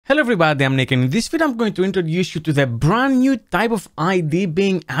Hello everybody, I'm Nick, and in this video I'm going to introduce you to the brand new type of ID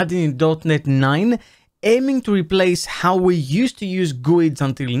being added in .NET 9, aiming to replace how we used to use GUIDs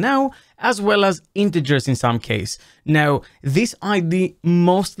until now, as well as integers in some case. Now, this ID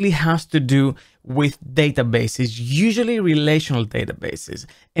mostly has to do with databases, usually relational databases,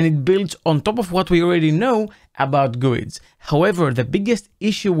 and it builds on top of what we already know about GUIDs. However, the biggest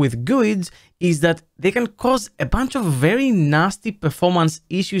issue with GUIDs is that they can cause a bunch of very nasty performance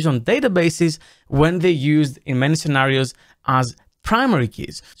issues on databases when they're used in many scenarios as primary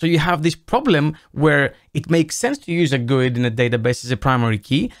keys. So you have this problem where it makes sense to use a GUID in a database as a primary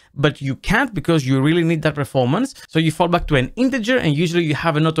key, but you can't because you really need that performance. So you fall back to an integer, and usually you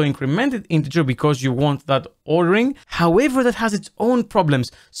have an auto-incremented integer because you want that ordering. However, that has its own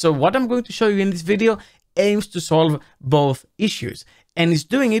problems. So what I'm going to show you in this video aims to solve both issues. And it's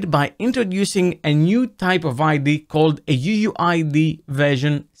doing it by introducing a new type of ID called a UUID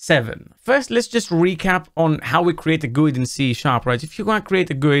version 7. First, let's just recap on how we create a GUID in C#, right? If you want to create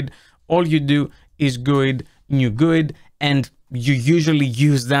a GUID, all you do is GUID, new GUID, and you usually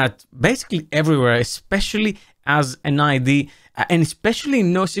use that basically everywhere, especially as an ID, and especially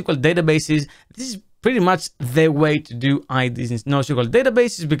in NoSQL databases. This is pretty much the way to do IDs in NoSQL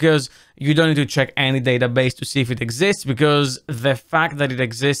databases, because you don't need to check any database to see if it exists, because the fact that it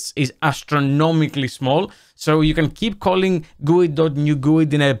exists is astronomically small. So you can keep calling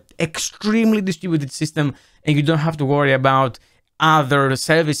GUID.NewGUID in an extremely distributed system, and you don't have to worry about other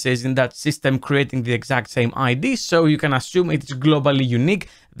services in that system creating the exact same ID. So you can assume it's globally unique.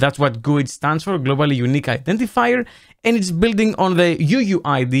 That's what GUID stands for, globally unique identifier. And it's building on the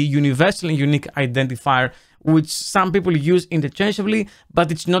UUID, universally unique identifier, which some people use interchangeably,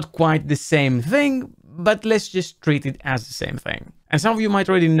 but it's not quite the same thing. But let's just treat it as the same thing. And some of you might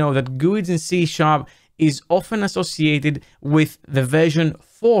already know that GUIDs in C# is often associated with the version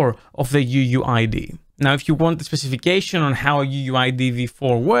 4 of the UUID. Now, if you want the specification on how UUID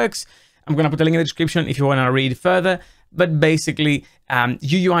v4 works, I'm going to put a link in the description if you want to read further. But basically,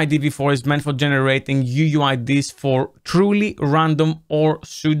 UUID v4 is meant for generating UUIDs for truly random or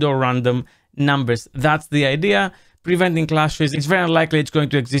pseudo-random numbers. That's the idea. Preventing clashes. It's very unlikely it's going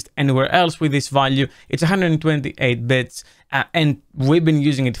to exist anywhere else with this value. It's 128 bits, and we've been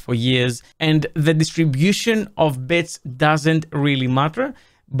using it for years. And the distribution of bits doesn't really matter.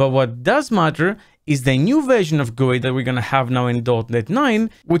 But what does matter is the new version of GUID that we're going to have now in .NET 9,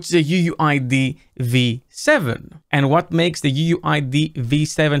 which is a UUID v7. And what makes the UUID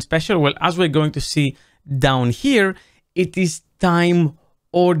v7 special? Well, as we're going to see down here, it is time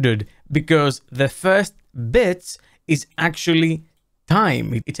ordered, because the first bits is actually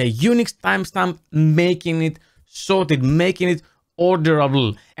time. It's a Unix timestamp, making it sorted, making it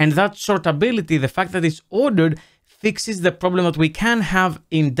orderable. And that sortability, the fact that it's ordered, fixes the problem that we can have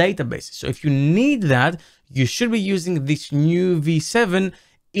in databases. So if you need that, you should be using this new v7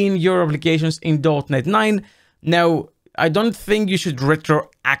 in your applications in .NET 9. Now, I don't think you should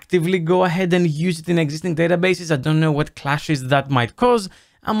retroactively go ahead and use it in existing databases. I don't know what clashes that might cause.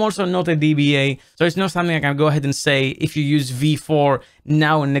 I'm also not a DBA, so it's not something I can go ahead and say, if you use v4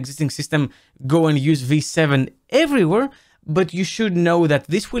 now in an existing system, go and use v7 everywhere. But you should know that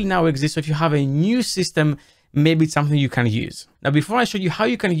this will now exist. So if you have a new system, maybe it's something you can use. Now, before I show you how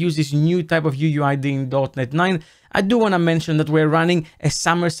you can use this new type of UUID in .NET 9, I do want to mention that we're running a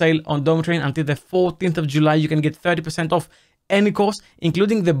summer sale on Domain until the 14th of July. You can get 30% off any course,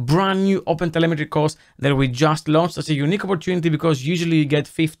 including the brand new OpenTelemetry course that we just launched. That's a unique opportunity because usually you get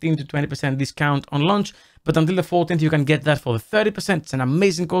 15 to 20% discount on launch, but until the 14th, you can get that for the 30%. It's an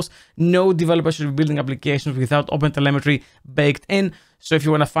amazing course. No developer should be building applications without OpenTelemetry baked in. So if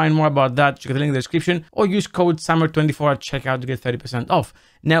you want to find more about that, check the link in the description, or use code SUMMER24 at checkout to get 30% off.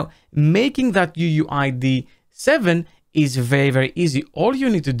 Now, making that UUID 7 is very, very easy. All you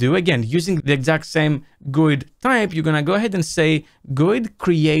need to do, again, using the exact same GUID type, you're going to go ahead and say GUID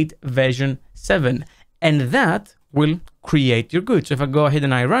create version 7, and that will create your GUID. So if I go ahead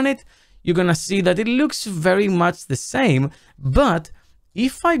and I run it, you're going to see that it looks very much the same. But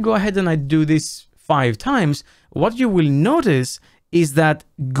if I go ahead and I do this 5 times, what you will notice is that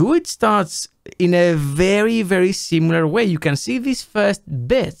GUID starts in a very, very similar way. You can see these first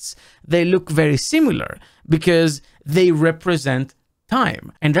bits, they look very similar because they represent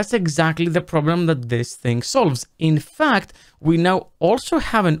time. And that's exactly the problem that this thing solves. In fact, we now also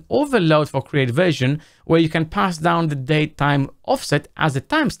have an overload for create version where you can pass down the date time offset as a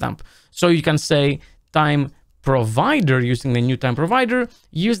timestamp. So you can say time provider using the new time provider,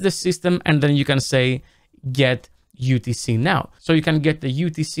 use the system, and then you can say get UTC now. So you can get the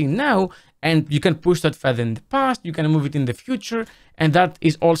UTC now And you can push that further in the past, you can move it in the future, and that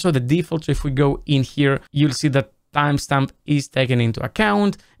is also the default. So if we go in here, you'll see that timestamp is taken into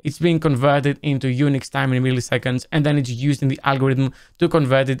account. It's being converted into Unix time in milliseconds, and then it's used in the algorithm to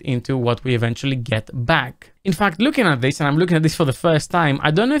convert it into what we eventually get back. In fact, looking at this, and I'm looking at this for the first time, I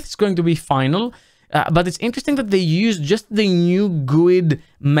don't know if it's going to be final, but it's interesting that they use just the new GUID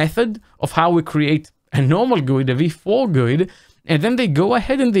method of how we create a normal GUID, a v4 GUID, and then they go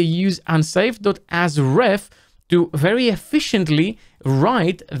ahead and they use unsafe.asref to very efficiently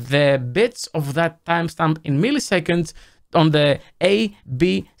write the bits of that timestamp in milliseconds on the A,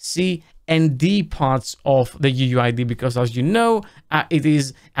 B, C, and D parts of the UUID, because as you know, it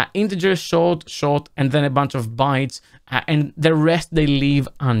is integer, short, and then a bunch of bytes, and the rest they leave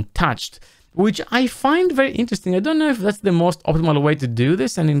untouched, which I find very interesting. I don't know if that's the most optimal way to do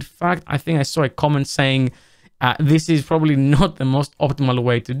this, and in fact, I think I saw a comment saying this is probably not the most optimal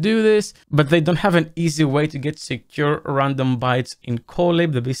way to do this, but they don't have an easy way to get secure random bytes in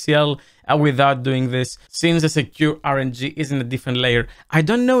Colib, the BCL, without doing this, since the secure RNG is in a different layer. I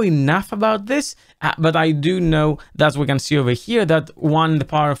don't know enough about this, but I do know that, as we can see over here, that 1 to the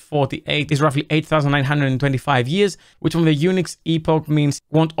power of 48 is roughly 8,925 years, which from the Unix epoch means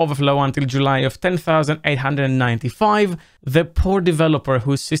won't overflow until July of 10,895. The poor developer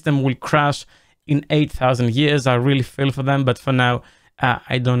whose system will crash in 8,000 years. I really feel for them, but for now,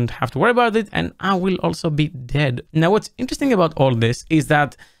 I don't have to worry about it, and I will also be dead. Now, what's interesting about all this is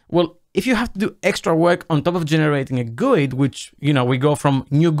that, well, if you have to do extra work on top of generating a GUID, which, you know, we go from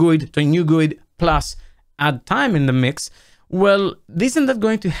new GUID to a new GUID plus add time in the mix, well, isn't that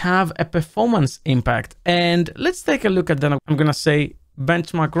going to have a performance impact? And let's take a look at that. I'm going to say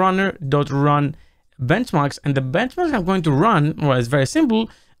benchmark runner.run benchmarks, and the benchmarks I'm going to run, well, it's very simple.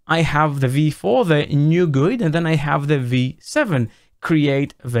 I have the v4, the new GUID, and then I have the v7,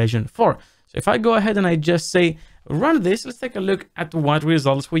 create version 4. So if I go ahead and I just say run this, let's take a look at what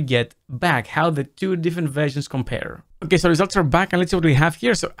results we get back, how the two different versions compare. Okay, so results are back, and let's see what we have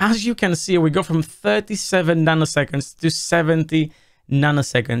here. So as you can see, we go from 37 nanoseconds to 70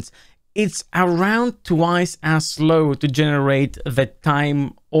 nanoseconds. It's around twice as slow to generate the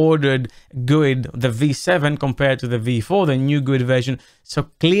time ordered GUID, the v7, compared to the v4, the new GUID version. So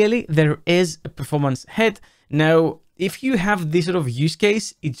clearly there is a performance hit. Now, if you have this sort of use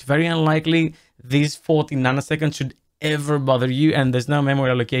case, it's very unlikely these 40 nanoseconds should ever bother you, and there's no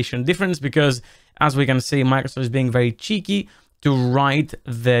memory allocation difference, because as we can see, Microsoft is being very cheeky to write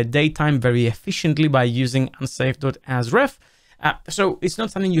the datetime very efficiently by using unsafe.asref. So it's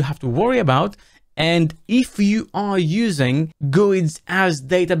not something you have to worry about. And if you are using GUIDs as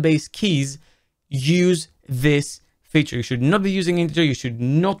database keys, use this feature. You should not be using integer. You should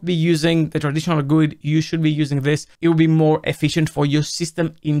not be using the traditional GUID. You should be using this. It will be more efficient for your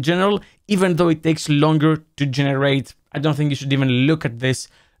system in general, even though it takes longer to generate. I don't think you should even look at this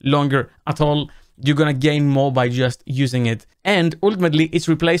longer at all. You're going to gain more by just using it. And ultimately, it's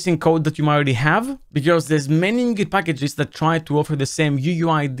replacing code that you might already have, because there's many Git packages that try to offer the same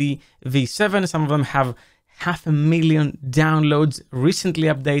UUID v7. Some of them have 500,000 downloads, recently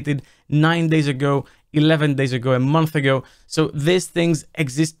updated 9 days ago, 11 days ago, a month ago. So these things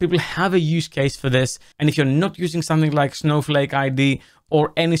exist. People have a use case for this. And if you're not using something like Snowflake ID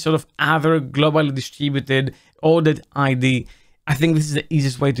or any sort of other globally distributed ordered ID, I think this is the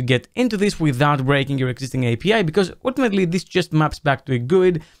easiest way to get into this without breaking your existing API, because ultimately this just maps back to a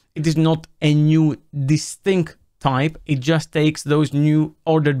GUID. It is not a new distinct type. It just takes those new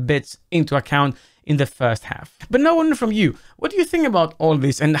ordered bits into account in the first half. But now I wonder from you, what do you think about all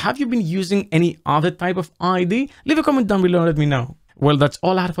this? And have you been using any other type of ID? Leave a comment down below and let me know. Well, that's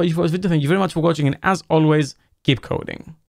all I had for you for this video. Thank you very much for watching, and as always, keep coding.